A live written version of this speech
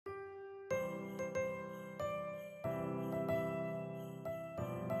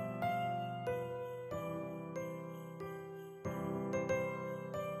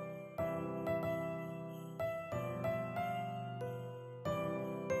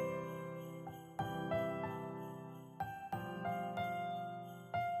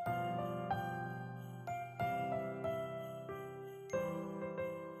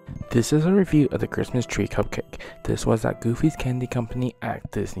This is a review of the Christmas tree cupcake. This was at Goofy's Candy Company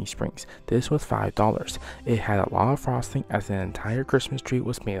at Disney Springs. This was $5. It had a lot of frosting as the entire Christmas tree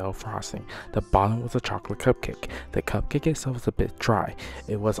was made of frosting. The bottom was a chocolate cupcake. The cupcake itself was a bit dry.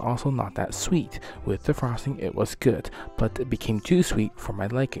 It was also not that sweet. With the frosting it was good, but it became too sweet for my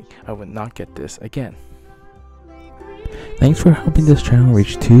liking. I would not get this again. Thanks for helping this channel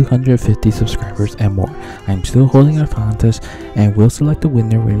reach 250 subscribers and more. I'm still holding our contest and will select the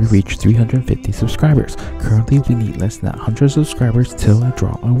winner when we reach 350 subscribers. Currently we need less than 100 subscribers till I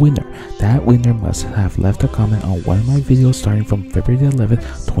draw a winner. That winner must have left a comment on one of my videos starting from February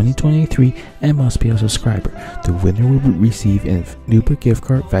 11th, 2023 and must be a subscriber. The winner will receive a Nuba gift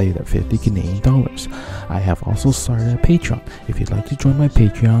card valued at 50 Canadian dollars. I have also started a Patreon. If you'd like to join my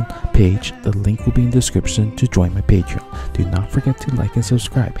Patreon page, the link will be in the description to join my Patreon. Do not forget to like and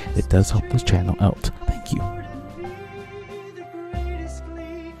subscribe. It does help this channel out. Thank you.